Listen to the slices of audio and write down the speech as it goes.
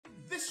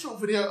this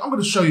short video, I'm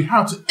going to show you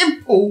how to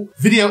import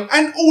video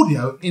and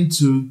audio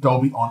into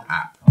Dolby On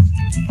App.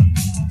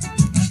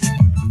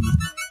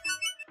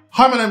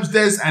 Hi, my name is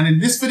Des, and in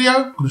this video,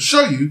 I'm going to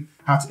show you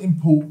how to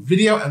import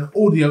video and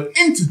audio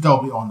into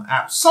Dolby On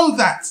App so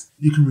that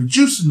you can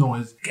reduce the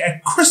noise, get a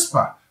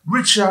crisper,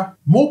 richer,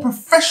 more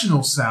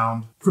professional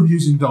sound from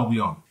using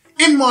Dolby On.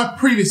 In my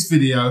previous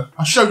video,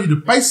 I showed you the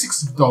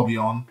basics of Dolby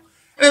On,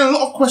 and then a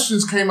lot of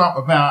questions came up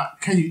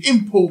about can you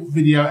import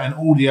video and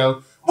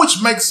audio,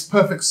 which makes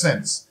perfect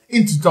sense,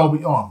 into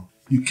Dolby On.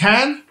 You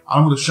can,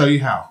 I'm going to show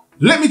you how.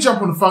 Let me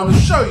jump on the phone and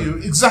show you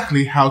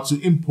exactly how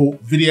to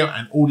import video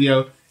and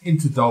audio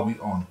into Dolby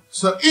On.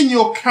 So in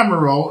your camera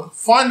roll,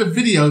 find the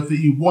video that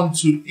you want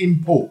to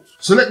import.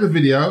 Select the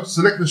video,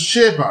 select the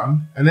share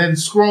button, and then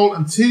scroll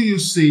until you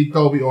see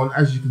Dolby On,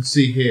 as you can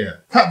see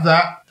here. Tap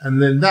that,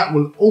 and then that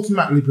will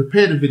automatically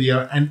prepare the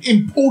video and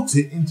import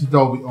it into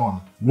Dolby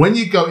On. When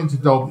you go into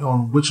Dolby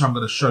On, which I'm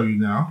going to show you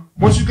now,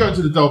 once you go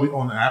into the Dolby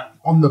On app,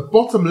 on the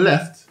bottom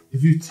left,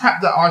 if you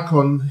tap that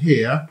icon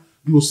here,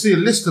 you will see a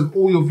list of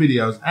all your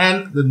videos,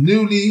 and the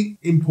newly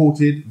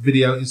imported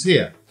video is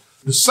here.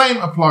 The same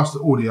applies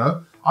to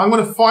audio. I'm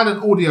going to find an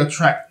audio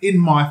track in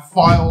my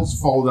files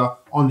folder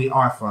on the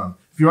iPhone.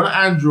 If you're on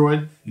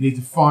Android, you need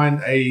to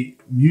find an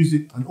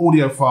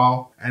audio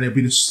file, and it'll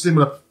be the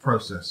similar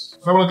process.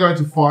 So I'm going to go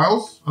into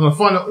files. I'm going to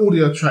find an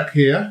audio track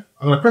here.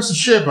 I'm going to press the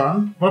share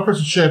button. When I press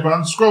the share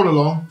button, scroll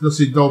along, you'll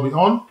see Dolby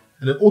On,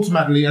 and then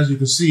automatically, as you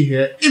can see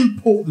here,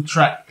 import the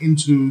track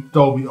into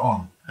Dolby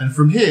On. And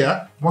from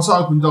here, once I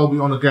open Dolby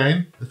On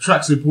again, the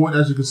track's imported,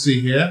 as you can see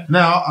here.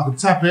 Now I can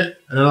tap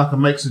it, and then I can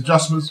make some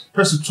adjustments,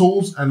 press the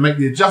tools and make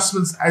the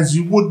adjustments as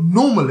you would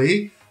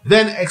normally,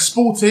 then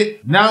export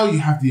it. Now you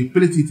have the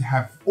ability to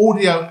have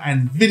audio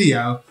and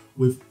video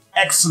with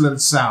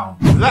excellent sound.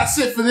 That's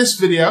it for this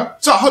video.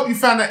 So I hope you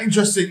found that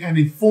interesting and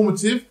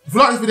informative. If you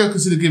like this video,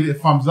 consider giving it a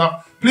thumbs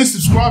up. Please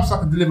subscribe so I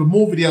can deliver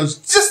more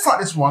videos just like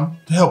this one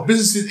to help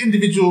businesses,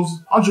 individuals,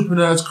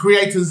 entrepreneurs,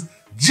 creators,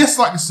 just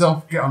like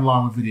yourself get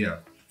online with video.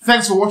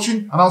 Thanks for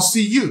watching, and I'll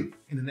see you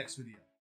in the next video.